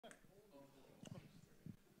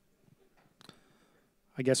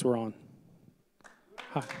I guess we're on.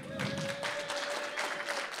 Hi.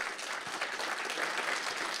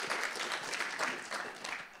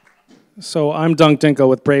 So I'm Dinkle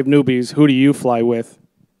with Brave Newbies. Who do you fly with?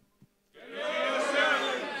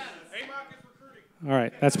 All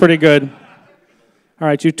right, that's pretty good. All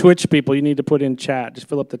right, you Twitch people, you need to put in chat. Just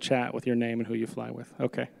fill up the chat with your name and who you fly with.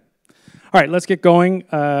 Okay. All right, let's get going.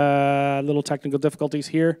 Little technical difficulties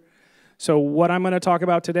here. So what I'm going to talk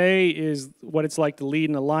about today is what it's like to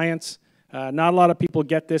lead an alliance. Not a lot of people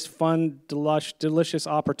get this fun, delicious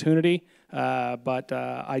opportunity, but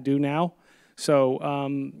I do now.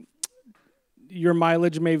 So your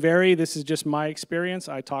mileage may vary. This is just my experience.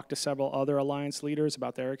 I talked to several other alliance leaders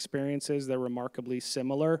about their experiences. They're remarkably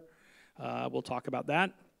similar. We'll talk about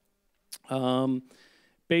that.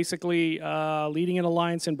 Basically, leading an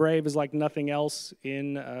alliance in Brave is like nothing else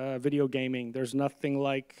in video gaming. There's nothing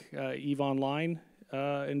like EVE Online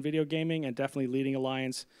in video gaming, and definitely leading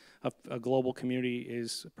alliance of a global community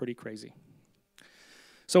is pretty crazy.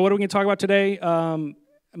 So what are we going to talk about today?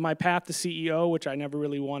 My path to CEO, which I never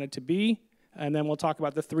really wanted to be, and then we'll talk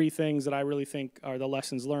about the three things that I really think are the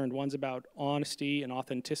lessons learned. One's about honesty and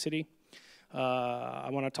authenticity. I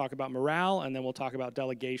want to talk about morale, and then we'll talk about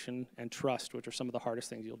delegation and trust, which are some of the hardest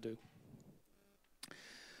things you'll do.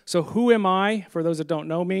 So who am I? For those that don't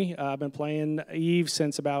know me, I've been playing EVE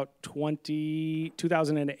since about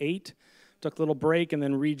 2008. Took a little break and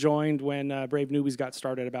then rejoined when Brave Newbies got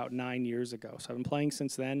started about 9 years ago. So I've been playing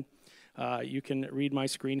since then. You can read my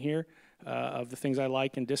screen here of the things I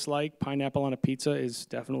like and dislike. Pineapple on a pizza is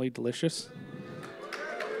definitely delicious.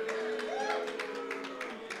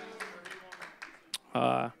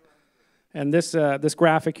 And this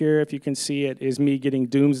graphic here, if you can see it, is me getting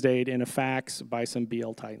doomsdayed in a fax by some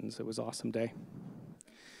BL Titans. It was an awesome day.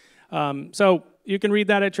 So you can read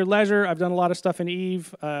that at your leisure. I've done a lot of stuff in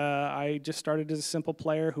EVE. I just started as a simple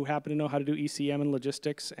player who happened to know how to do ECM and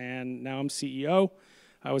logistics, and now I'm CEO.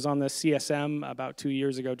 I was on the CSM about 2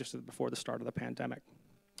 years ago, just before the start of the pandemic.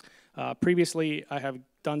 Previously, I have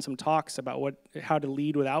done some talks about how to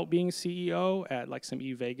lead without being CEO at like some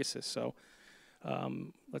EVE Vegases. So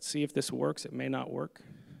let's see if this works. It may not work.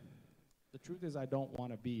 The truth is I don't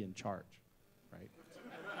want to be in charge, right?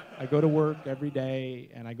 I go to work every day,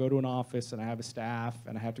 and I go to an office, and I have a staff,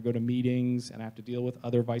 and I have to go to meetings, and I have to deal with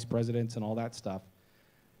other vice presidents and all that stuff.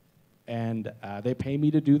 And they pay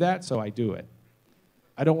me to do that, so I do it.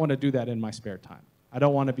 I don't want to do that in my spare time. I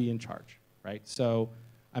don't want to be in charge, right? So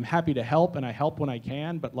I'm happy to help, and I help when I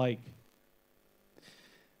can, but like...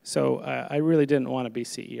 So I really didn't want to be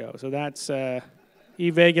CEO. So that's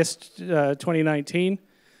EVE Vegas 2019.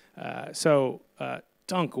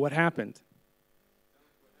 Dunk, what happened?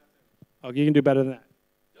 Oh, you can do better than that.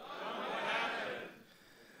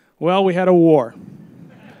 Well, we had a war.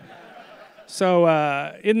 So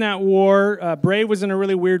in that war, Brave was in a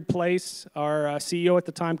really weird place. Our CEO at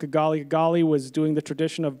the time, Kigali, was doing the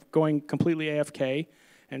tradition of going completely AFK.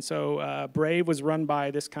 And so Brave was run by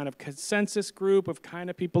this kind of consensus group of kind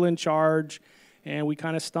of people in charge, and we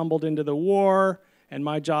kind of stumbled into the war, and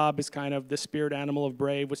my job as kind of the spirit animal of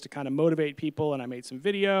Brave was to kind of motivate people, and I made some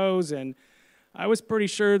videos, and I was pretty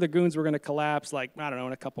sure the goons were going to collapse, like, I don't know,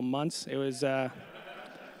 in a couple months. It was,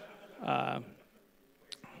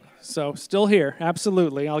 so still here,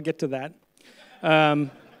 absolutely, I'll get to that.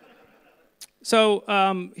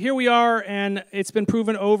 Here we are, and it's been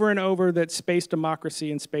proven over and over that space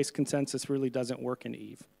democracy and space consensus really doesn't work in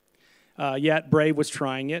EVE. Yet Brave was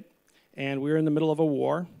trying it, and we were in the middle of a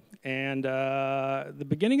war, and the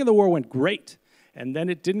beginning of the war went great, and then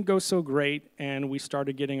it didn't go so great, and we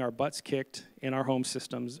started getting our butts kicked in our home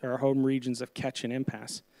systems, our home regions of Catch and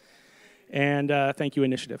Impasse. And thank you,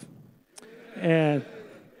 Initiative. And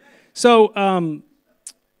so,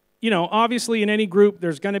 you know, obviously in any group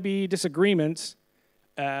there's going to be disagreements,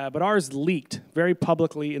 but ours leaked very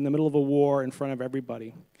publicly in the middle of a war in front of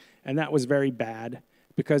everybody. And that was very bad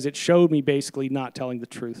because it showed me basically not telling the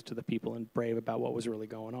truth to the people in Brave about what was really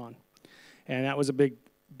going on. And that was a big,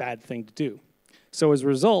 bad thing to do. So as a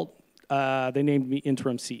result, they named me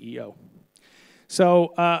interim CEO.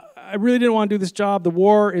 So I really didn't want to do this job. The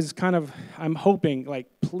war is kind of, I'm hoping, like,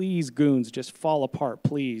 please, goons, just fall apart,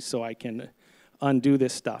 please, so I can undo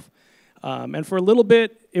this stuff. And for a little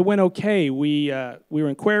bit, it went okay. We were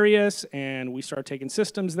in Aquarius, and we started taking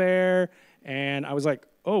systems there, and I was like,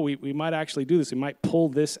 oh, we might actually do this. We might pull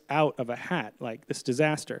this out of a hat, like this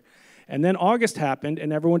disaster. And then August happened,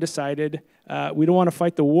 and everyone decided we don't want to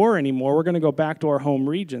fight the war anymore. We're going to go back to our home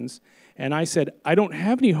regions. And I said, I don't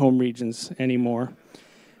have any home regions anymore.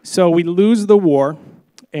 So we lose the war,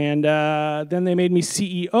 and then they made me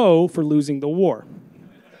CEO for losing the war.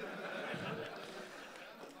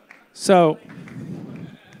 So,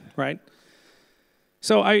 right.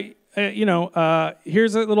 So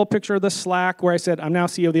here's a little picture of the Slack where I said, I'm now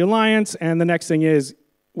CEO of the Alliance, and the next thing is,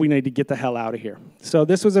 we need to get the hell out of here. So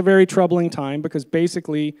this was a very troubling time because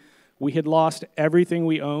basically we had lost everything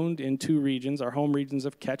we owned in 2 regions, our home regions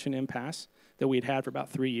of Ketch and Impasse, that we had had for about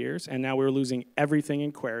 3 years, and now we were losing everything in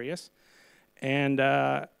Aquarius. And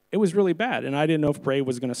it was really bad, and I didn't know if Brave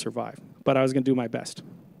was going to survive, but I was going to do my best.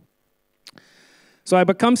 So I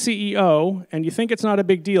become CEO, and you think it's not a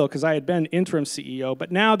big deal because I had been interim CEO,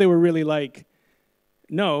 but now they were really like,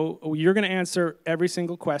 no, you're going to answer every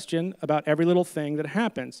single question about every little thing that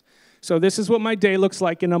happens. So this is what my day looks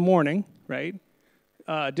like in the morning, right?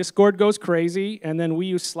 Discord goes crazy, and then we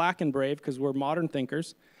use Slack and Brave because we're modern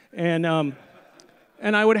thinkers. And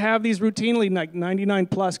I would have these routinely like 99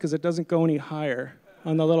 plus because it doesn't go any higher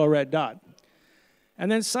on the little red dot.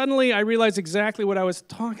 And then suddenly I realized exactly what I was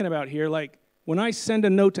talking about here. Like when I send a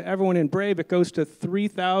note to everyone in Brave, it goes to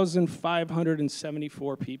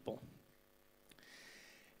 3,574 people.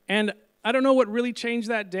 And I don't know what really changed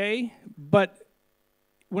that day, but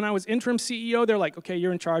when I was interim CEO, they're like, okay,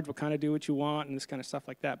 you're in charge, we'll kind of do what you want and this kind of stuff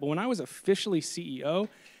like that. But when I was officially CEO,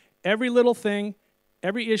 every little thing,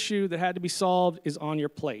 every issue that had to be solved is on your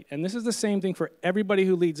plate. And this is the same thing for everybody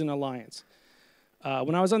who leads an alliance.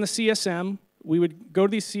 When I was on the CSM, we would go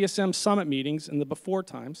to these CSM summit meetings in the before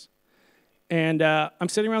times, and I'm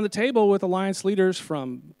sitting around the table with alliance leaders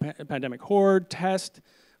from Pandemic Horde, Test,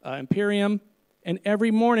 Imperium, and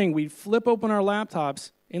every morning we'd flip open our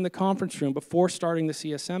laptops in the conference room before starting the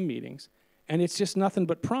CSM meetings, and it's just nothing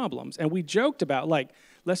but problems. And we joked about, like,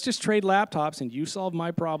 let's just trade laptops and you solve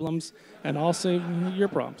my problems and I'll save your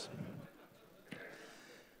problems.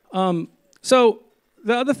 So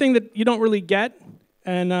the other thing that you don't really get,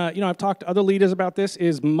 and I've talked to other leaders about this,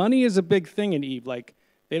 is money is a big thing in Eve. Like,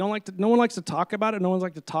 no one likes to talk about it. No one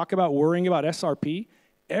likes to talk about worrying about SRP.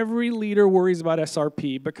 Every leader worries about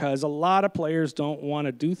SRP because a lot of players don't want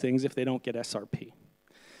to do things if they don't get SRP.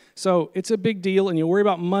 So it's a big deal, and you worry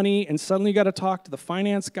about money, and suddenly you got to talk to the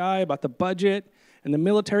finance guy about the budget, and the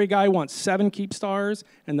military guy wants 7 keep stars,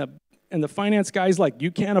 and the finance guy's like,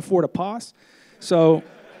 you can't afford a POS. So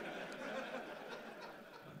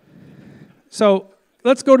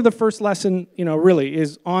let's go to the first lesson, really,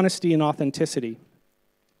 is honesty and authenticity.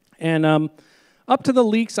 And up to the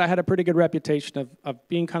leaks, I had a pretty good reputation of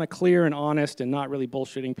being kind of clear and honest and not really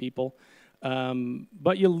bullshitting people.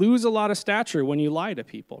 But you lose a lot of stature when you lie to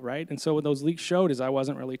people, right? And so what those leaks showed is I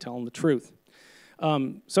wasn't really telling the truth.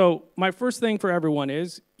 So my first thing for everyone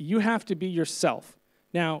is you have to be yourself.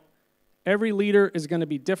 Now, every leader is going to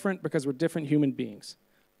be different because we're different human beings.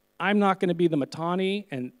 I'm not going to be the Matani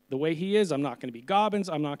and the way he is. I'm not going to be Gobbins.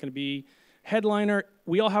 I'm not going to be headliner.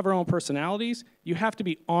 We all have our own personalities. You have to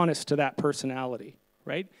be honest to that personality,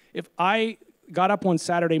 right? If I got up one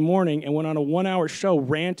Saturday morning and went on a 1-hour show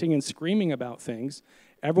ranting and screaming about things,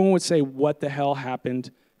 everyone would say, what the hell happened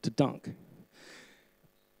to Dunk?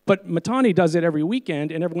 But Matani does it every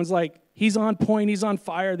weekend, and everyone's like, he's on point, he's on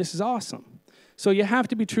fire, this is awesome. So you have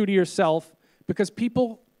to be true to yourself because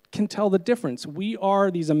people can tell the difference. We are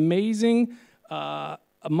these amazing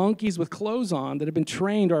monkeys with clothes on that have been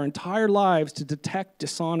trained our entire lives to detect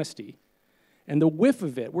dishonesty. And the whiff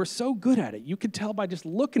of it, we're so good at it. You could tell by just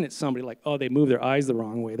looking at somebody like, oh, they move their eyes the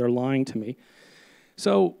wrong way. They're lying to me.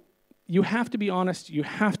 So you have to be honest. You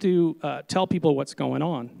have to tell people what's going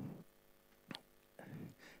on.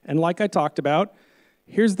 And like I talked about,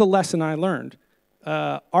 here's the lesson I learned.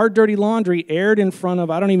 Our dirty laundry aired in front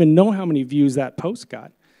of, I don't even know how many views that post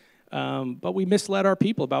got. But we misled our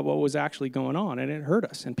people about what was actually going on, and it hurt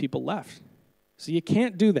us, and people left. So you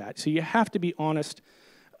can't do that. So you have to be honest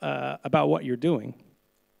about what you're doing.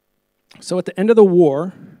 So at the end of the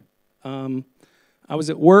war, I was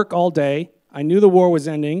at work all day. I knew the war was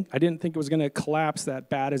ending. I didn't think it was going to collapse that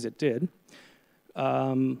bad as it did.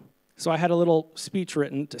 So I had a little speech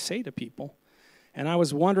written to say to people. And I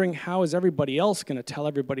was wondering, how is everybody else going to tell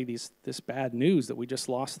everybody this bad news that we just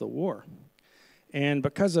lost the war? And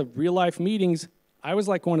because of real-life meetings, I was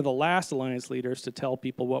like one of the last alliance leaders to tell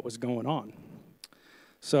people what was going on.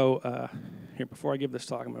 So here, before I give this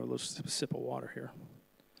talk, I'm going to have a little sip of water here.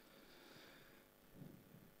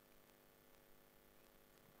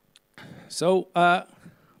 So I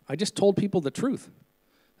just told people the truth.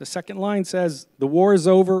 The second line says, the war is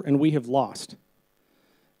over and we have lost.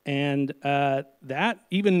 And that,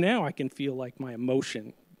 even now, I can feel like my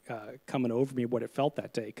emotion coming over me, what it felt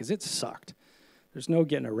that day, because it sucked. There's no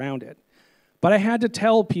getting around it. But I had to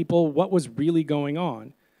tell people what was really going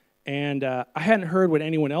on. And I hadn't heard what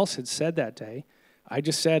anyone else had said that day. I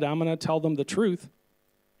just said, I'm going to tell them the truth.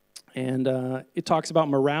 And it talks about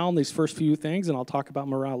morale in these first few things, and I'll talk about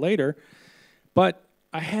morale later. But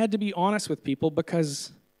I had to be honest with people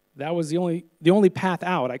because that was the only path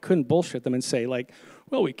out. I couldn't bullshit them and say, like,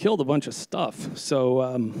 well, we killed a bunch of stuff,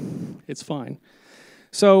 so it's fine.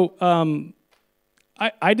 So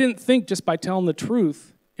I didn't think just by telling the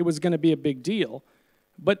truth it was going to be a big deal.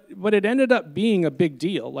 But it ended up being a big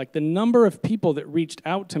deal. Like the number of people that reached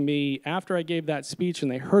out to me after I gave that speech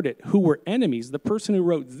and they heard it, who were enemies. The person who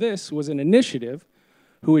wrote this was an initiative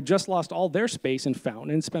who had just lost all their space in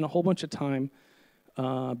Fountain and spent a whole bunch of time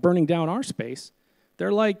burning down our space.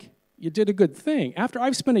 They're like, you did a good thing. After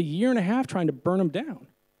I've spent a year and a half trying to burn them down,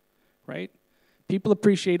 right? People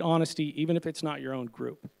appreciate honesty even if it's not your own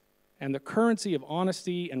group. And the currency of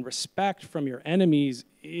honesty and respect from your enemies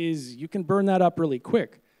is you can burn that up really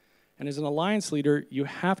quick. And as an alliance leader, you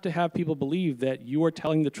have to have people believe that you are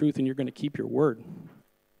telling the truth and you're going to keep your word.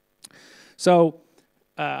 So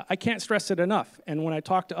I can't stress it enough. And when I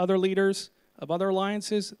talk to other leaders of other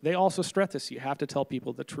alliances, they also stress this. You have to tell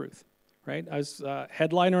people the truth, right?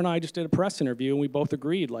 Headliner and I just did a press interview, and we both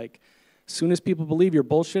agreed, like, as soon as people believe you're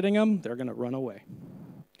bullshitting them, they're going to run away.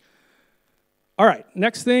 All right,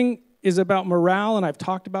 next thing is about morale, and I've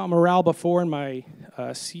talked about morale before in my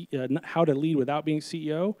How to Lead Without Being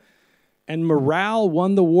CEO, and morale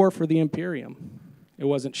won the war for the Imperium. It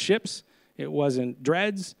wasn't ships, it wasn't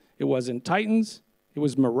dreads, it wasn't titans, it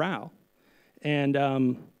was morale. And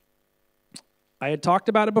I had talked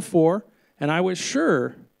about it before, and I was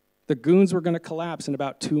sure the goons were going to collapse in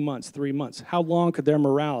about 2 months, 3 months. How long could their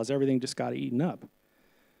morale as everything just got eaten up?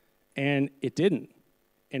 And it didn't,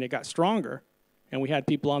 and it got stronger. And we had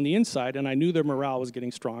people on the inside, and I knew their morale was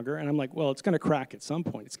getting stronger. And I'm like, well, it's going to crack at some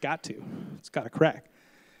point. It's got to. It's got to crack.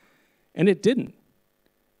 And it didn't.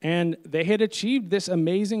 And they had achieved this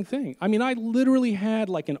amazing thing. I mean, I literally had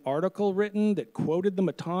like an article written that quoted the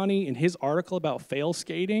Mittani in his article about fail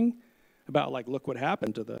skating, about like, look what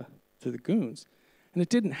happened to the goons. And it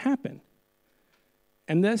didn't happen.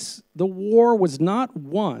 And the war was not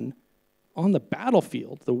won on the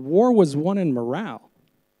battlefield. The war was won in morale.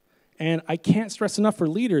 And I can't stress enough for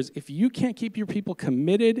leaders, if you can't keep your people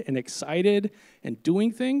committed and excited and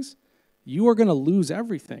doing things, you are going to lose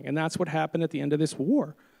everything. And that's what happened at the end of this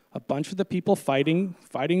war. A bunch of the people fighting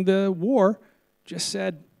the war just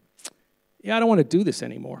said, yeah, I don't want to do this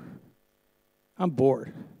anymore. I'm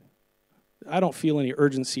bored. I don't feel any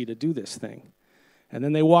urgency to do this thing. And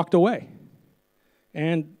then they walked away.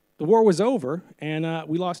 And the war was over, and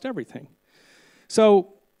we lost everything.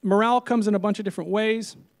 So morale comes in a bunch of different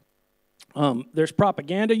ways. There's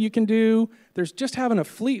propaganda you can do. There's just having a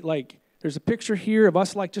fleet. Like, there's a picture here of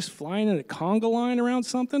us like just flying in a conga line around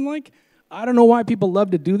something. Like, I don't know why people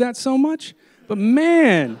love to do that so much, but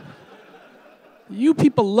man, you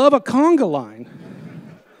people love a conga line.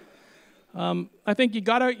 I think you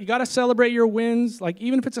gotta celebrate your wins. Like,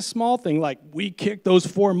 even if it's a small thing, like we kicked those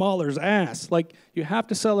 4 Maulers' ass. Like, you have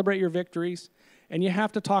to celebrate your victories, and you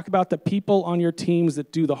have to talk about the people on your teams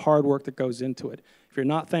that do the hard work that goes into it. If you're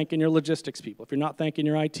not thanking your logistics people, if you're not thanking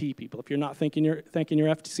your IT people, if you're not thanking your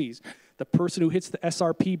FTCs, the person who hits the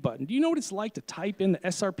SRP button. Do you know what it's like to type in the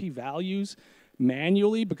SRP values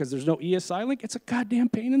manually because there's no ESI link? It's a goddamn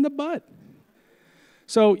pain in the butt.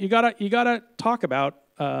 So you gotta talk about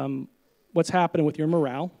what's happening with your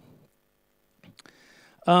morale.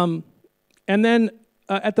 And then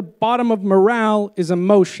at the bottom of morale is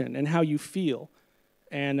emotion and how you feel.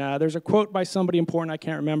 And there's a quote by somebody important, I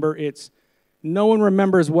can't remember. It's, no one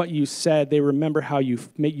remembers what you said, they remember how you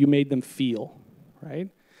made them feel, right?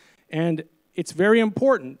 And it's very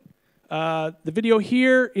important. The video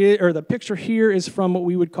here, or the picture here is from what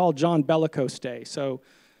we would call John Bellicose Day. So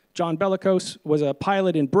John Bellicose was a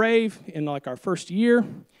pilot in Brave in like our first year,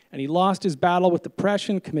 and he lost his battle with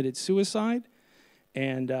depression, committed suicide,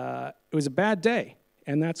 and it was a bad day.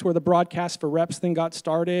 And that's where the Broadcast for Reps thing got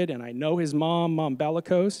started, and I know his mom, Mom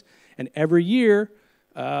Bellicose, and every year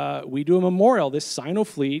we do a memorial, this Sino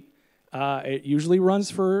fleet. It usually runs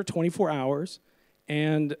for 24 hours,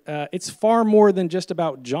 and it's far more than just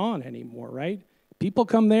about John anymore, right? People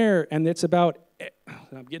come there, and it's about,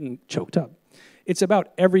 I'm getting choked up. It's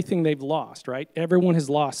about everything they've lost, right? Everyone has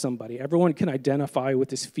lost somebody. Everyone can identify with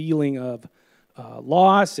this feeling of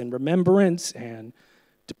loss and remembrance and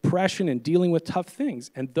depression and dealing with tough things.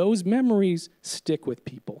 And those memories stick with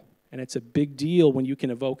people. And it's a big deal when you can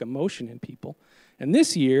evoke emotion in people. And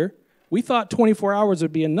this year, we thought 24 hours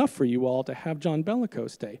would be enough for you all to have John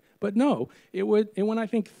Bellicose Day. But no, it went, I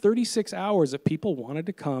think, 36 hours of people wanted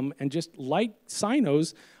to come and just light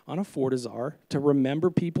sinos on a Fortizar to remember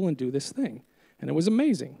people and do this thing. And it was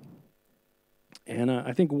amazing. And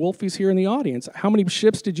I think Wolfie's here in the audience. How many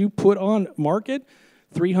ships did you put on market?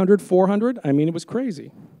 300, 400? I mean, it was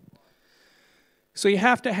crazy. So you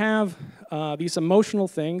have to have these emotional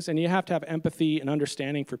things, and you have to have empathy and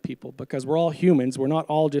understanding for people, because we're all humans.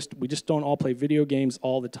 We just don't all play video games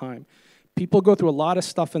all the time. People go through a lot of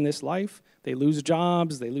stuff in this life. They lose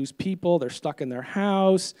jobs, they lose people, they're stuck in their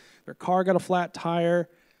house, their car got a flat tire.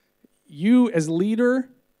 You, as leader,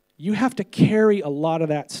 you have to carry a lot of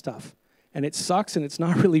that stuff. And it sucks and it's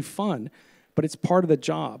not really fun, but it's part of the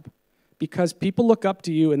job, because people look up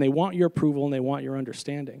to you and they want your approval and they want your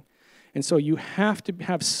understanding. And so you have to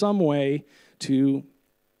have some way to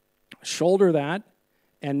shoulder that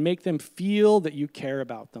and make them feel that you care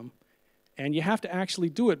about them. And you have to actually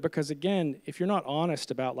do it, because again, if you're not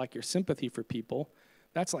honest about like your sympathy for people,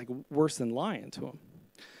 that's like worse than lying to them.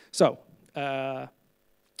 So,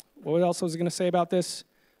 what else was I going to say about this?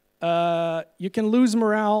 You can lose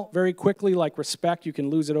morale very quickly, like respect. You can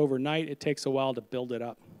lose it overnight. It takes a while to build it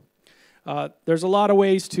up. There's a lot of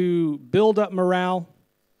ways to build up morale.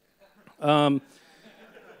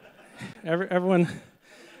 Everyone,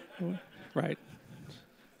 right?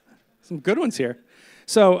 Some good ones here.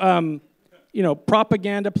 So,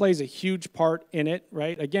 propaganda plays a huge part in it,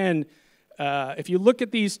 right? Again, if you look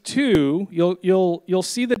at these two, you'll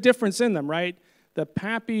see the difference in them, right? The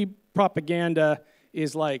happy propaganda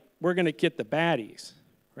is like, we're going to get the baddies,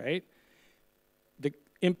 right? The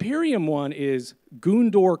Imperium one is,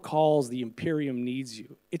 Gundor calls, the Imperium needs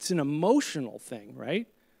you. It's an emotional thing, right?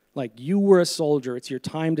 Like, you were a soldier, it's your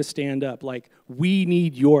time to stand up. Like, we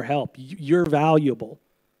need your help, you're valuable.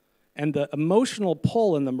 And the emotional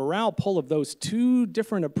pull and the morale pull of those two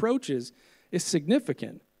different approaches is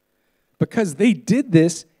significant, because they did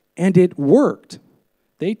this and it worked.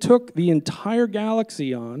 They took the entire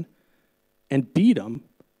galaxy on and beat them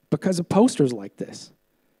because of posters like this.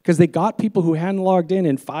 Because they got people who hadn't logged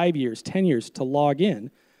in 5 years, 10 years to log in.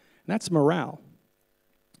 And that's morale.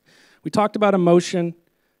 We talked about emotion.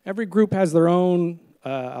 Every group has their own,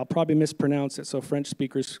 I'll probably mispronounce it, so French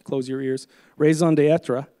speakers, close your ears, raison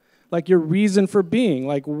d'etre, like your reason for being,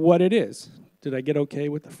 like what it is. Did I get okay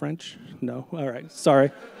with the French? No? All right,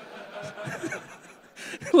 sorry.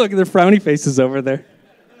 Look at the frowny faces over there.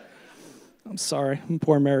 I'm sorry, I'm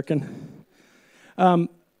poor American. Every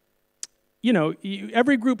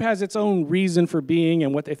group has its own reason for being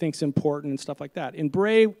and what they think is important and stuff like that. In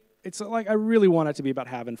Brave, it's like I really want it to be about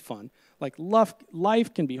having fun. Like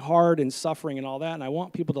life can be hard and suffering and all that, and I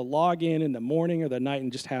want people to log in the morning or the night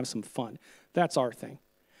and just have some fun. That's our thing.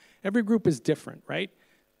 Every group is different, right?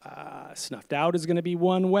 Snuffed Out is going to be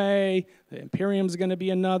one way. The Imperium is going to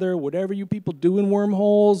be another. Whatever you people do in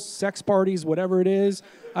wormholes, sex parties, whatever it is,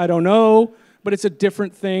 I don't know. But it's a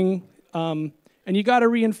different thing. And you got to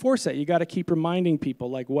reinforce that. You got to keep reminding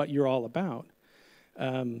people like what you're all about.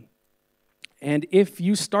 And if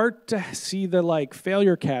you start to see the like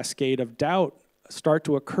failure cascade of doubt start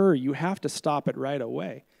to occur, you have to stop it right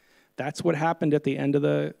away. That's what happened at the end of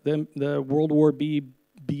the World War B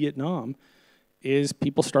Vietnam, is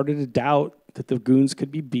people started to doubt that the goons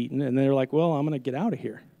could be beaten, and they're like, well, I'm going to get out of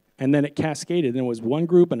here. And then it cascaded, and it was one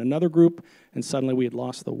group and another group, and suddenly we had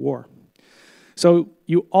lost the war. So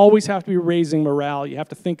you always have to be raising morale. You have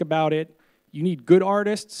to think about it. You need good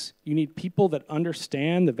artists. You need people that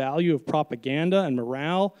understand the value of propaganda and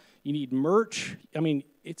morale. You need merch. I mean,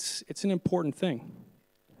 it's an important thing.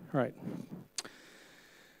 All right.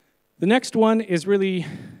 The next one is really,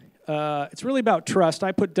 it's really about trust.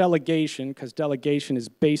 I put delegation because delegation is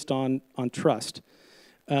based on trust.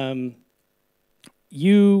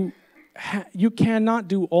 You cannot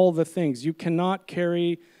do all the things. You cannot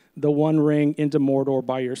carry the One Ring into Mordor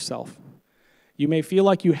by yourself. You may feel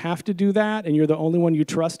like you have to do that, and you're the only one you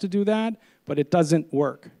trust to do that, but it doesn't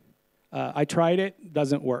work. I tried it,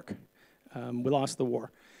 doesn't work. We lost the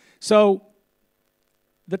war. So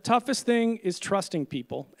the toughest thing is trusting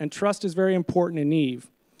people, and trust is very important in Eve.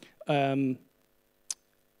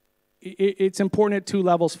 It's important at two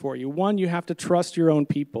levels for you. One, you have to trust your own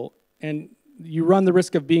people, and you run the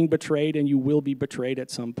risk of being betrayed, and you will be betrayed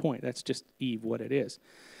at some point. That's just Eve, what it is.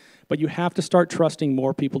 But you have to start trusting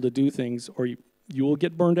more people to do things, or you will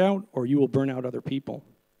get burned out, or you will burn out other people.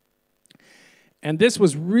 And this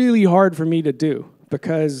was really hard for me to do,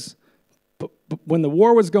 because when the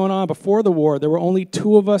war was going on, before the war, there were only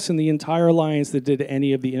 2 of us in the entire alliance that did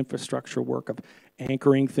any of the infrastructure work of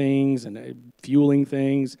anchoring things and fueling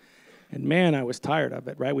things. And man, I was tired of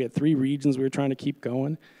it, right? We had 3 regions we were trying to keep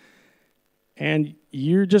going. And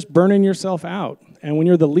you're just burning yourself out. And when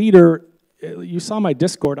you're the leader, you saw my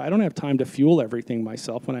Discord. I don't have time to fuel everything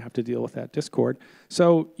myself when I have to deal with that Discord.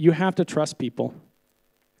 So you have to trust people.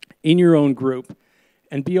 in your own group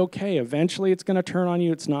and be okay. Eventually it's going to turn on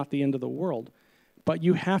you. It's not the end of the world. But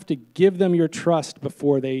you have to give them your trust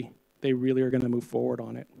before they really are going to move forward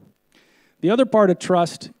on it. The other part of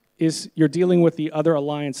trust is you're dealing with the other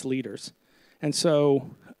alliance leaders. And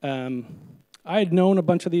so I had known a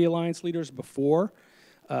bunch of the alliance leaders before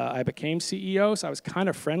I became CEO, so I was kind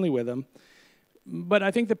of friendly with them. But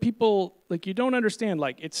I think that people, like, you don't understand,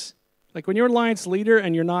 like, it's, like when you're an alliance leader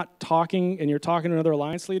and you're not talking and you're talking to another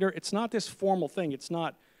alliance leader, it's not this formal thing. It's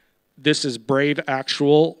not, this is Brave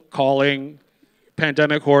Actual calling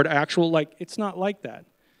Pandemic Horde Actual. Like, it's not like that.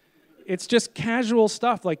 It's just casual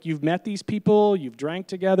stuff. Like, you've met these people, you've drank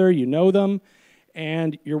together, you know them,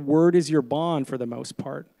 and your word is your bond for the most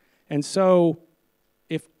part. And so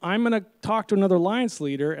if I'm going to talk to another alliance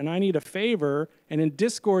leader and I need a favor, and in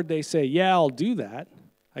Discord they say, yeah, I'll do that,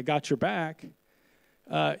 I got your back,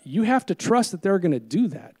 you have to trust that they're going to do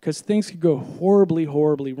that, because things could go horribly,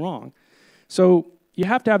 horribly wrong. So you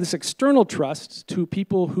have to have this external trust to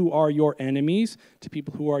people who are your enemies, to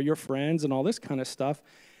people who are your friends, and all this kind of stuff.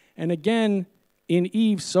 And again, in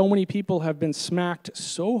Eve, so many people have been smacked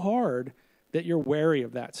so hard that you're wary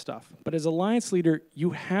of that stuff. But as alliance leader, you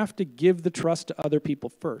have to give the trust to other people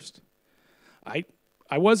first. I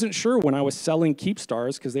wasn't sure when I was selling Keep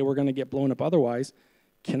Stars, because they were going to get blown up otherwise,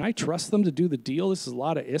 can I trust them to do the deal? This is a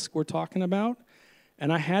lot of ISK we're talking about.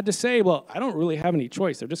 And I had to say, well, I don't really have any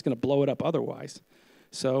choice. They're just going to blow it up otherwise.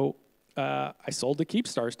 So I sold the Keep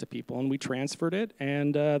Stars to people, and we transferred it,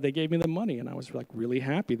 and they gave me the money, and I was like really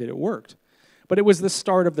happy that it worked. But it was the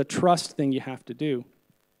start of the trust thing you have to do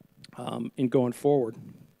in going forward.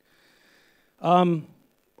 We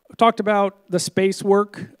talked about the space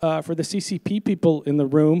work for the CCP people in the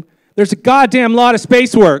room. There's a goddamn lot of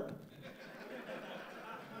space work.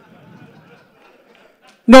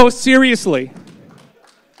 No, seriously.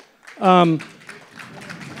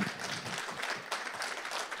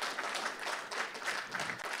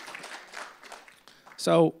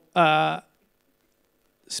 So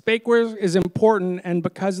spaceware is important, and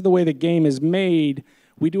because of the way the game is made,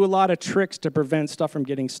 we do a lot of tricks to prevent stuff from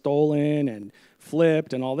getting stolen and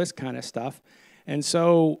flipped and all this kind of stuff. And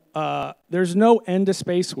so there's no end to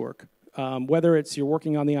space work. Whether it's you're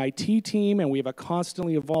working on the IT team and we have a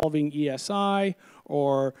constantly evolving ESI,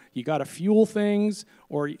 or you got to fuel things,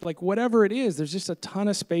 or like whatever it is, there's just a ton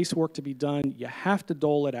of space work to be done. You have to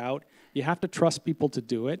dole it out. You have to trust people to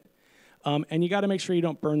do it. And you got to make sure you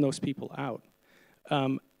don't burn those people out.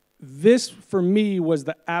 This, for me, was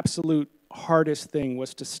the absolute hardest thing,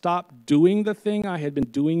 was to stop doing the thing I had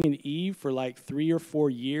been doing in Eve for like 3 or 4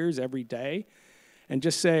 years every day and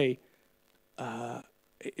just say,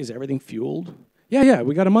 is everything fueled? Yeah,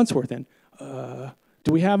 we got a month's worth in.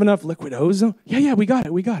 Do we have enough liquid ozone? Yeah, we got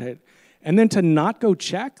it. And then to not go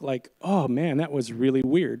check, like, oh man, that was really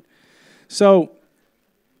weird. So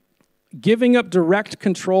giving up direct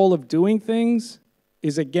control of doing things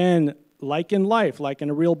is, again, like in life, like in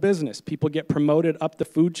a real business. People get promoted up the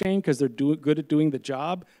food chain because they're good at doing the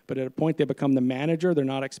job, but at a point they become the manager, they're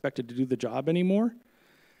not expected to do the job anymore.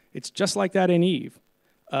 It's just like that in Eve.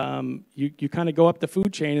 You kind of go up the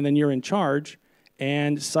food chain and then you're in charge,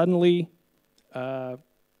 and suddenly,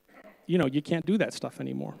 you can't do that stuff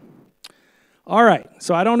anymore. All right,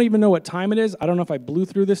 so I don't even know what time it is. I don't know if I blew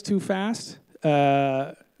through this too fast,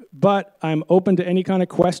 but I'm open to any kind of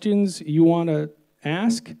questions you want to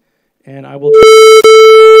ask, and I will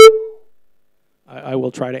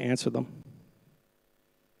try to answer them.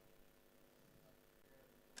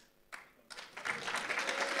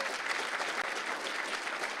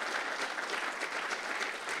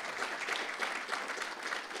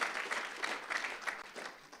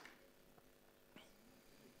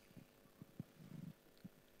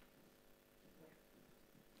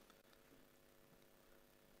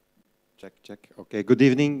 Check. Okay, good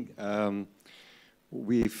evening.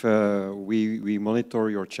 We monitor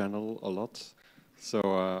your channel a lot, so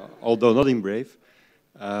although not in Brave.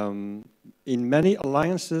 In many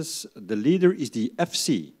alliances, the leader is the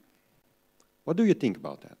FC. What do you think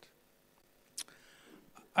about that?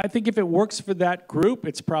 I think if it works for that group,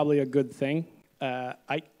 it's probably a good thing.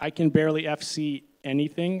 I can barely FC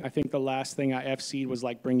anything. I think the last thing I FC'd was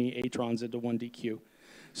like bringing Atrons into 1DQ.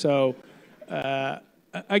 So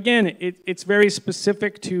again, it's very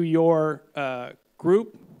specific to your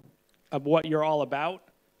group of what you're all about.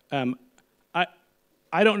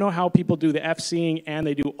 I don't know how people do the FCing and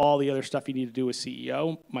they do all the other stuff you need to do as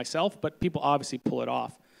CEO myself, but people obviously pull it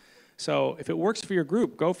off. So if it works for your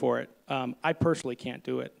group, go for it. I personally can't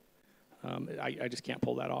do it. I just can't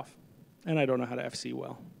pull that off. And I don't know how to FC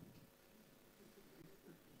well.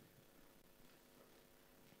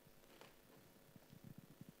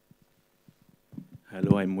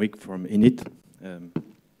 Hello, I'm Wick from Init.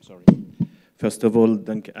 Sorry. First of all,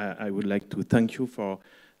 I would like to thank you for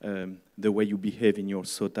the way you behave in your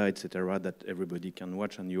SOTA, etc., that everybody can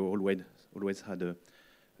watch, and you always had a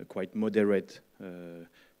quite moderate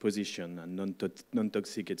position and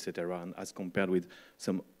non-toxic, etc., and as compared with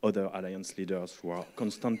some other alliance leaders who are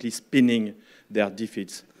constantly spinning their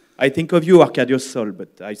defeats. I think of you, Arcadius Sol,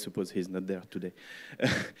 but I suppose he's not there today.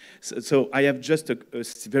 So I have just a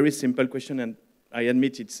very simple question, and I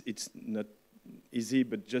admit it's not easy,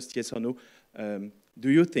 but just yes or no. Do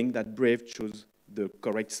you think that Brave chose the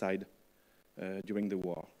correct side during the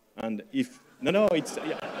war? And if no, it's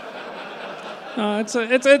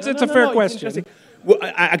it's a fair question. Well,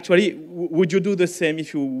 actually, would you do the same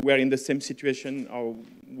if you were in the same situation, or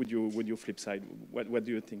would you flip side? What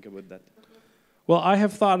do you think about that? Well, I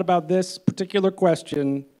have thought about this particular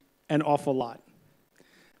question an awful lot.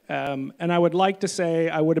 And I would like to say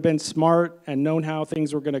I would have been smart and known how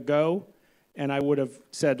things were going to go, and I would have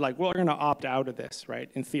said, like, well, we're going to opt out of this,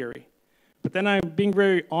 right, in theory. But then I'm being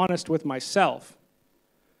very honest with myself.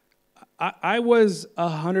 I was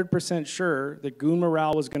 100% sure that goon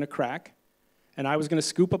morale was going to crack, and I was going to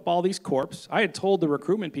scoop up all these corps. I had told the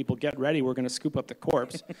recruitment people, get ready, we're going to scoop up the corps.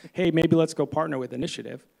 Hey, maybe let's go partner with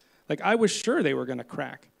Initiative. Like, I was sure they were going to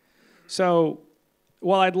crack. So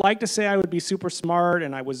while I'd like to say I would be super smart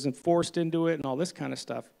and I was forced into it and all this kind of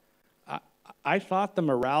stuff, I thought the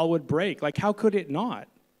morale would break. Like, how could it not?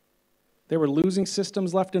 They were losing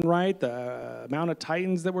systems left and right, the amount of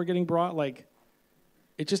Titans that were getting brought, like,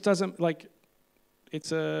 it just doesn't, like,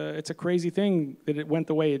 it's a crazy thing that it went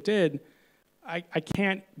the way it did. I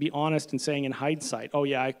can't be honest in saying in hindsight, oh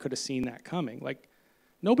yeah, I could have seen that coming. Like,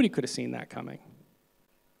 nobody could have seen that coming.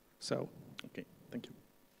 So. Okay, thank you.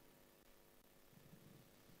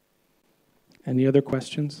 Any other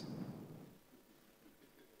questions?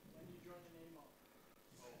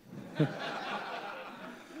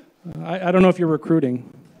 I don't know if you're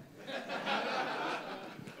recruiting.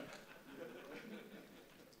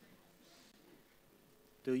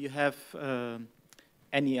 Do you have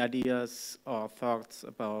any ideas or thoughts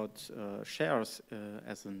about shares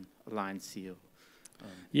as an alliance CEO?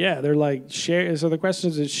 Yeah, they're like shares. So the question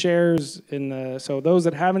is shares in the. So those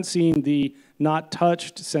that haven't seen the not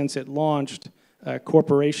touched since it launched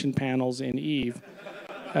corporation panels in Eve,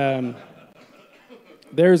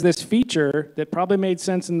 there's this feature that probably made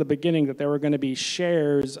sense in the beginning that there were going to be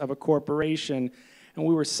shares of a corporation, and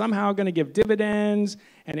we were somehow going to give dividends,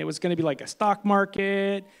 and it was going to be like a stock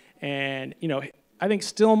market, and you know, I think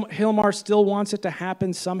Hilmar still wants it to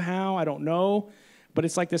happen somehow. I don't know. But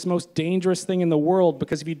it's like this most dangerous thing in the world,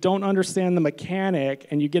 because if you don't understand the mechanic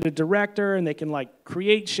and you get a director and they can like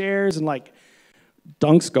create shares and like,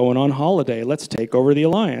 Dunk's going on holiday, let's take over the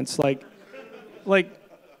alliance. Like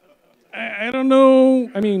I don't know.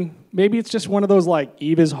 I mean, maybe it's just one of those like,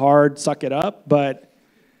 Eve is hard, suck it up, but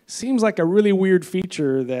seems like a really weird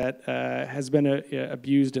feature that has been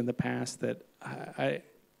abused in the past that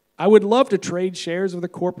I would love to trade shares with a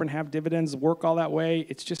corp and have dividends work all that way.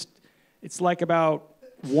 It's just, it's like about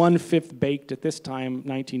 1/5 baked at this time,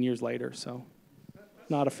 19 years later, so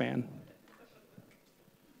not a fan.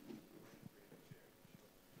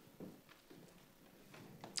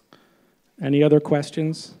 Any other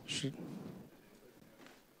questions?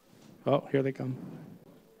 Oh, here they come.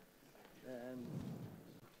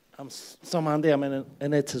 I'm Sam Andy, I'm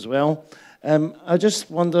in it as well. I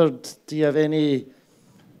just wondered, do you have any,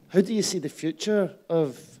 how do you see the future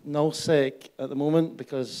of nullsec at the moment?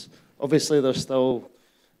 Because obviously it's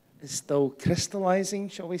still crystallizing,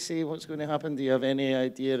 shall we say, what's going to happen? Do you have any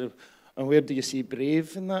idea of, and where do you see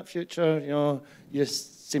Brave in that future? You know, you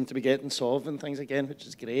seem to be getting solving things again, which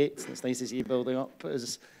is great. It's nice to see you building up. But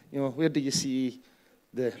you know, where do you see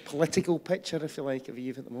the political picture, if you like, of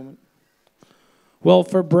Eve at the moment? Well,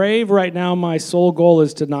 for Brave right now, my sole goal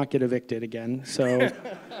is to not get evicted again. So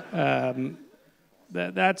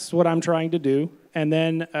that's what I'm trying to do. And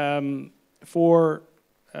then for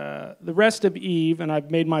the rest of Eve, and I've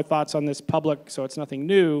made my thoughts on this public, so it's nothing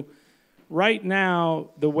new. Right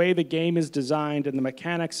now, the way the game is designed and the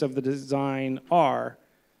mechanics of the design are,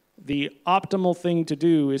 the optimal thing to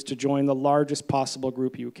do is to join the largest possible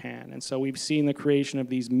group you can. And so we've seen the creation of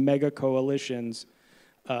these mega coalitions.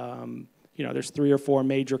 You know, there's 3 or 4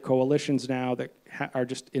 major coalitions now that are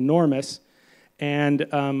just enormous. And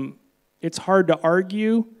it's hard to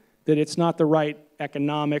argue that it's not the right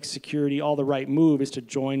economic security, all the right move is to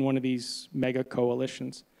join one of these mega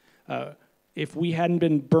coalitions. If we hadn't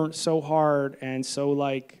been burnt so hard and so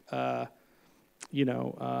like, you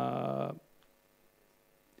know,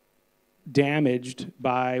 damaged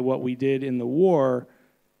by what we did in the war,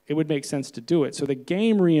 it would make sense to do it. So the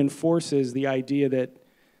game reinforces the idea that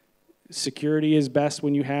security is best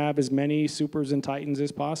when you have as many supers and titans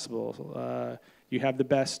as possible. You have the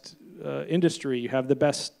best industry, you have the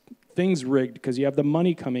best things rigged because you have the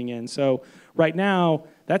money coming in. So right now,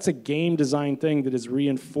 that's a game design thing that is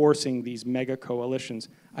reinforcing these mega coalitions.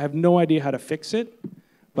 I have no idea how to fix it,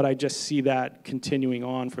 but I just see that continuing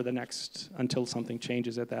on for the next, until something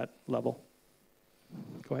changes at that level.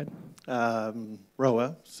 Go ahead.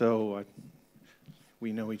 Roa, so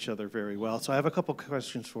we know each other very well. So I have a couple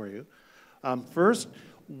questions for you. First,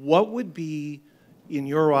 what would be, in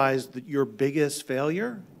your eyes, your biggest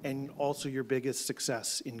failure and also your biggest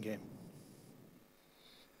success in game?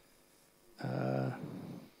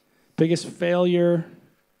 Biggest failure.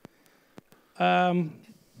 Well,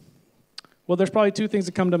 there's probably two things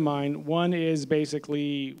that come to mind. One is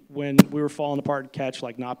basically when we were falling apart in catch,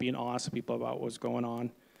 like not being honest with people about what was going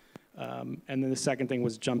on. And then the second thing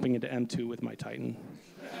was jumping into M2 with my Titan.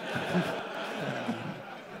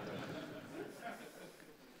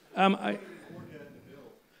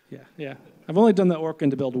 Yeah. I've only done the Orca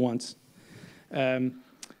into build once. I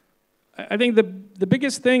think the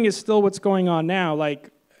biggest thing is still what's going on now.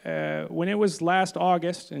 Like when it was last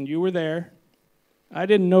August and you were there, I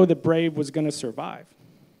didn't know that Brave was going to survive.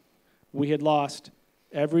 We had lost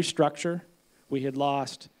every structure. We had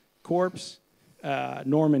lost Corpse.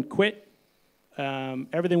 Norman quit.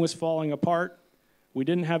 Everything was falling apart. We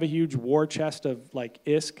didn't have a huge war chest of like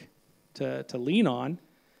ISK to lean on.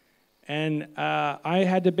 And I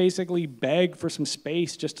had to basically beg for some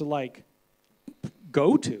space just to like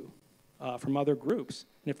go to from other groups.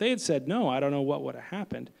 And if they had said no, I don't know what would have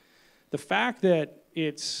happened. The fact that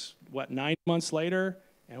it's, 9 months later,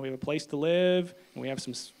 and we have a place to live, and we have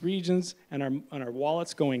some regions, and our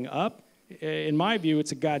wallets going up, in my view,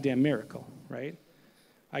 it's a goddamn miracle, right?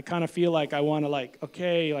 I kind of feel like I want to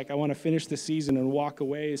I want to finish the season and walk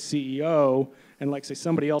away as CEO and like say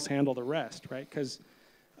somebody else handle the rest, right? Because,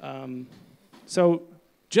 so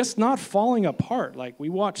just not falling apart. Like we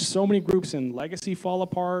watched so many groups in Legacy fall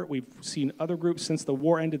apart. We've seen other groups since the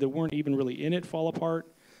war ended that weren't even really in it fall apart.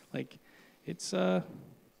 Like it's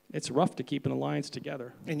rough to keep an alliance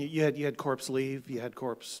together. And you had Corpse leave, you had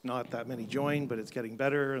Corpse not that many join, but it's getting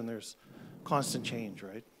better, and there's constant change,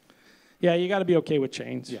 right? Yeah, you got to be okay with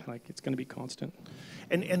change. Yeah. Like it's going to be constant.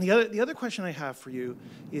 And the other question I have for you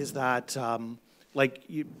is that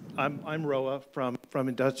I'm Roa from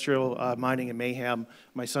Industrial Mining and Mayhem.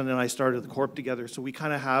 My son and I started the Corp together, so we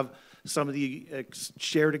kind of have some of the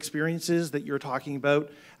shared experiences that you're talking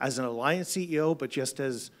about as an Alliance CEO, but just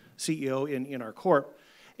as CEO in our Corp.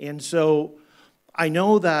 And so I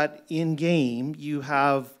know that in-game you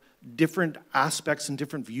have different aspects and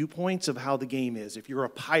different viewpoints of how the game is. If you're a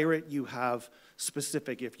pirate, you have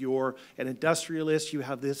specific. If you're an industrialist, you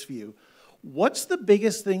have this view. What's the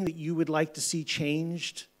biggest thing that you would like to see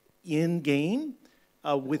changed in-game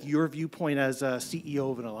with your viewpoint as a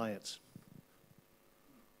CEO of an alliance?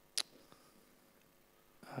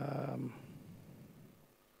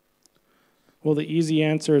 Well, the easy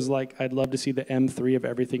answer is like I'd love to see the M3 of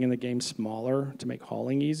everything in the game smaller to make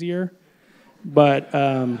hauling easier. But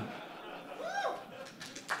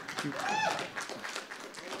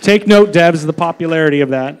take note, devs, the popularity of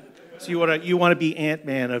that. So you want to be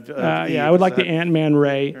Ant-Man of yeah, I would like the Ant-Man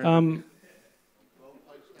Ray.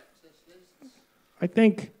 I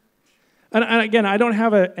think, and again, I don't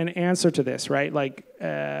have an answer to this, right? Like,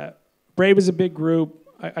 Brave is a big group.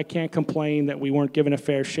 I can't complain that we weren't given a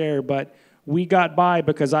fair share, but we got by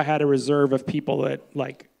because I had a reserve of people that,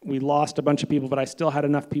 like, we lost a bunch of people, but I still had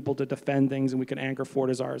enough people to defend things, and we could anchor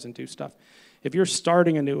Fortizars and do stuff. If you're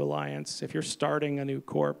starting a new alliance, if you're starting a new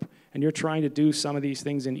corp, and you're trying to do some of these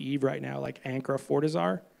things in EVE right now, like anchor a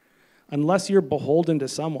Fortizar, unless you're beholden to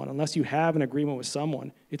someone, unless you have an agreement with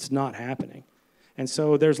someone, it's not happening. And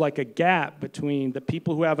so there's like a gap between the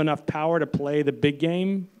people who have enough power to play the big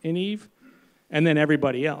game in EVE and then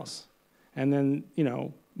everybody else. And then, you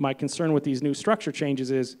know, my concern with these new structure changes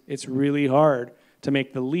is it's really hard to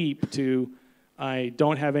make the leap to I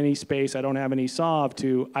don't have any space, I don't have any SOV,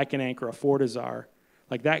 to I can anchor a Fortizar.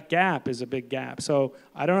 Like that gap is a big gap. So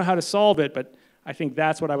I don't know how to solve it, but I think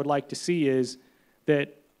that's what I would like to see is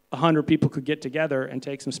that 100 people could get together and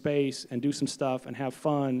take some space and do some stuff and have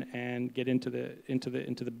fun and get into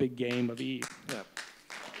the big game of EVE. Yeah.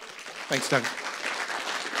 Thanks, Doug.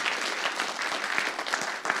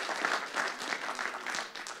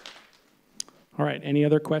 All right, any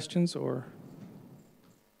other questions or?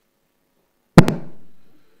 Did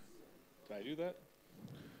I do that?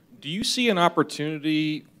 Do you see an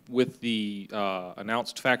opportunity with the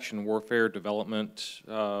announced faction warfare development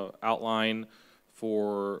outline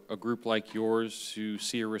for a group like yours to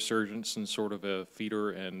see a resurgence in sort of a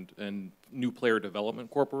feeder and new player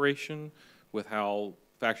development corporation with how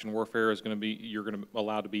faction warfare is going to be, you're going to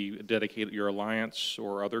allow to be dedicated your alliance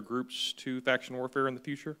or other groups to faction warfare in the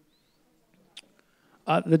future?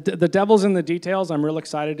 The devil's in the details. I'm real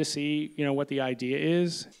excited to see, what the idea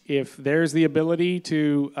is. If there's the ability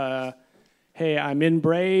to, hey, I'm in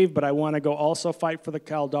Brave, but I want to go also fight for the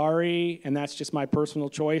Caldari, and that's just my personal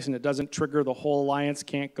choice, and it doesn't trigger the whole alliance,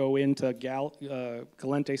 can't go into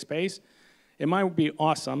Galente space, it might be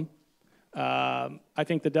awesome. I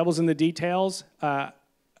think the devil's in the details.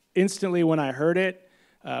 Instantly when I heard it,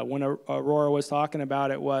 when Aurora was talking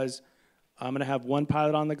about it, was I'm going to have one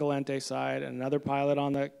pilot on the Galente side and another pilot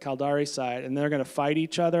on the Caldari side, and they're going to fight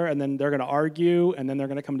each other, and then they're going to argue, and then they're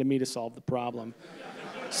going to come to me to solve the problem.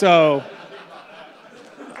 So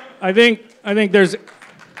I think there's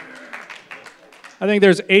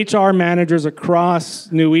HR managers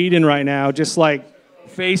across New Eden right now, just like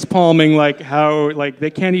face palming, like how they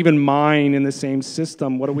can't even mine in the same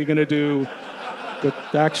system. What are we going to do with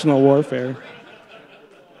factional warfare?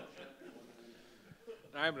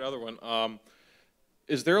 I have another one.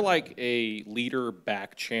 Is there like a leader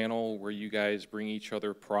back channel where you guys bring each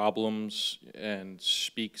other problems and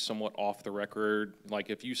speak somewhat off the record?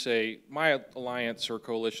 Like if you say, my alliance or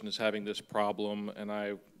coalition is having this problem and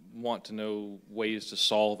I want to know ways to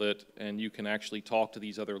solve it, and you can actually talk to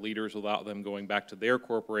these other leaders without them going back to their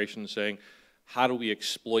corporation and saying, how do we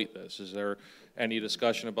exploit this? Is there any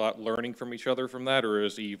discussion about learning from each other from that, or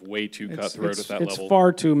is Eve way too cutthroat at that level? It's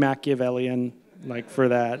far too Machiavellian, for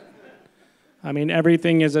that. I mean,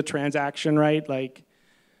 everything is a transaction, right? Like,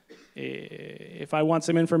 if I want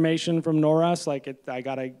some information from Norus, I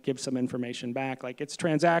gotta give some information back. Like, it's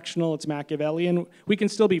transactional, it's Machiavellian. We can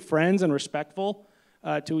still be friends and respectful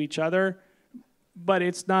to each other, but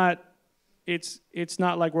it's not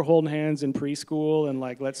like we're holding hands in preschool and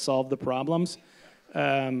let's solve the problems.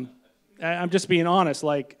 I'm just being honest.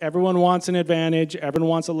 Like, everyone wants an advantage, everyone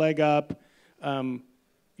wants a leg up.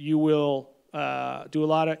 You will do a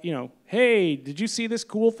lot of, hey, did you see this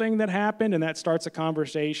cool thing that happened? And that starts a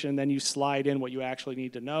conversation. Then you slide in what you actually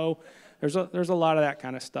need to know. There's a lot of that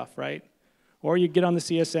kind of stuff, right? Or you get on the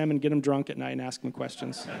CSM and get them drunk at night and ask them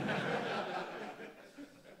questions.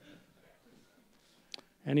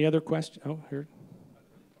 Any other questions? Oh, here.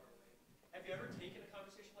 Have you ever taken a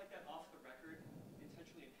conversation like that off the record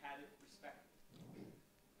intentionally and had it respected?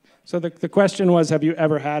 So the question was, have you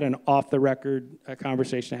ever had an off-the-record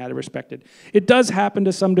conversation and had it respected? It does happen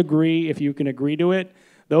to some degree if you can agree to it.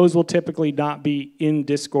 Those will typically not be in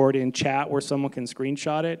Discord, in chat, where someone can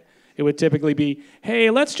screenshot it. It would typically be,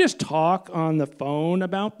 hey, let's just talk on the phone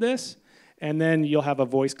about this, and then you'll have a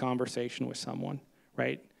voice conversation with someone,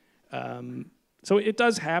 right? So it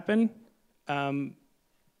does happen. Last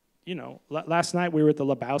night we were at the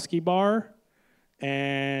Lebowski bar,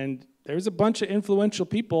 and there's a bunch of influential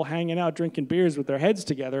people hanging out drinking beers with their heads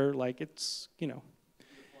together,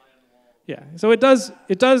 Yeah, so it does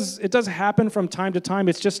happen from time to time.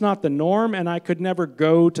 It's just not the norm, and I could never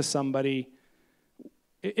go to somebody.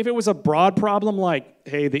 If it was a broad problem like,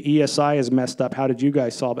 hey, the ESI is messed up, how did you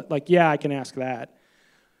guys solve it? Yeah, I can ask that.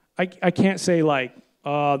 I can't say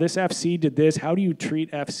this FC did this, how do you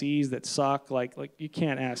treat FCs that suck? You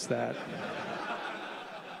can't ask that.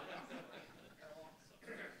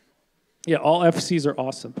 Yeah, all FCs are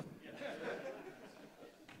awesome.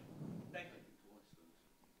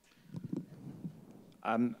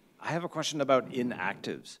 I have a question about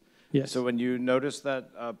inactives. Yes. So when you notice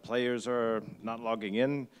that players are not logging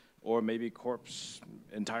in, or maybe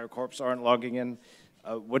entire corps aren't logging in,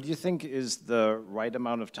 what do you think is the right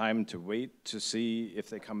amount of time to wait to see if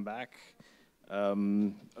they come back? So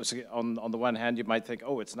on the one hand, you might think,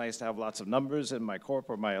 oh, it's nice to have lots of numbers in my corp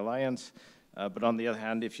or my alliance. But on the other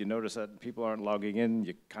hand, if you notice that people aren't logging in,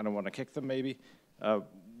 you kind of want to kick them maybe.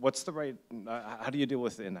 What's the right, how do you deal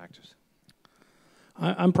with the inactives?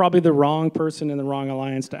 I'm probably the wrong person in the wrong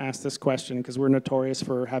alliance to ask this question, because we're notorious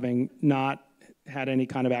for having not had any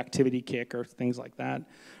kind of activity kick or things like that.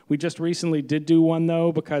 We just recently did do one,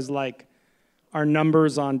 though, because our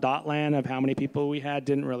numbers on Dotlan of how many people we had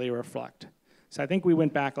didn't really reflect. So I think we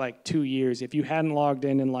went back 2 years. If you hadn't logged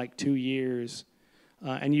in 2 years,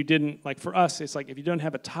 and you didn't, for us, it's if you don't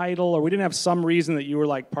have a title, or we didn't have some reason that you were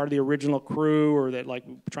part of the original crew, or that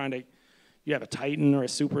you have a Titan or a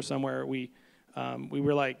Super somewhere, we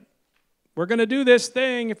were we're gonna do this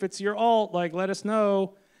thing, if it's your alt, let us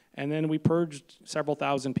know. And then we purged several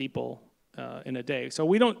thousand people in a day. So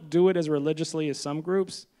we don't do it as religiously as some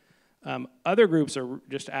groups. Other groups are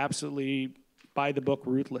just absolutely by the book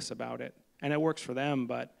ruthless about it. And it works for them,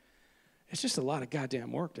 but it's just a lot of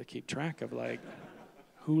goddamn work to keep track of, like,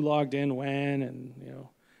 who logged in when, and, you know,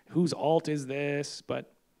 whose alt is this.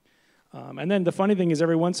 But, and then the funny thing is,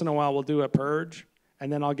 every once in a while we'll do a purge,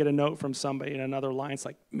 and then I'll get a note from somebody in another line. It's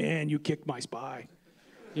like, man, you kicked my spy.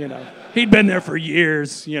 You know, he'd been there for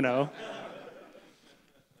years, you know.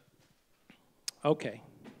 Okay.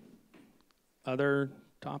 Other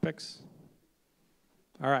topics?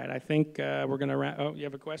 All right, I think we're going to wrap. Oh, you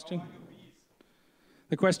have a question?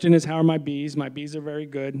 The question is, how are my bees? My bees are very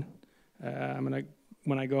good.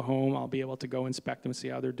 When I go home, I'll be able to go inspect them and see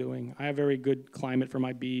how they're doing. I have very good climate for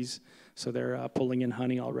my bees, so they're pulling in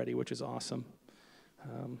honey already, which is awesome.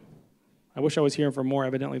 I wish I was hearing for more.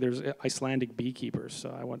 Evidently, there's Icelandic beekeepers, so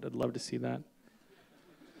I'd love to see that.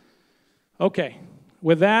 Okay.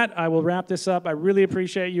 With that, I will wrap this up. I really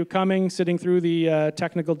appreciate you coming, sitting through the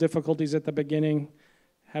technical difficulties at the beginning.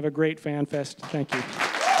 Have a great Fanfest. Thank you.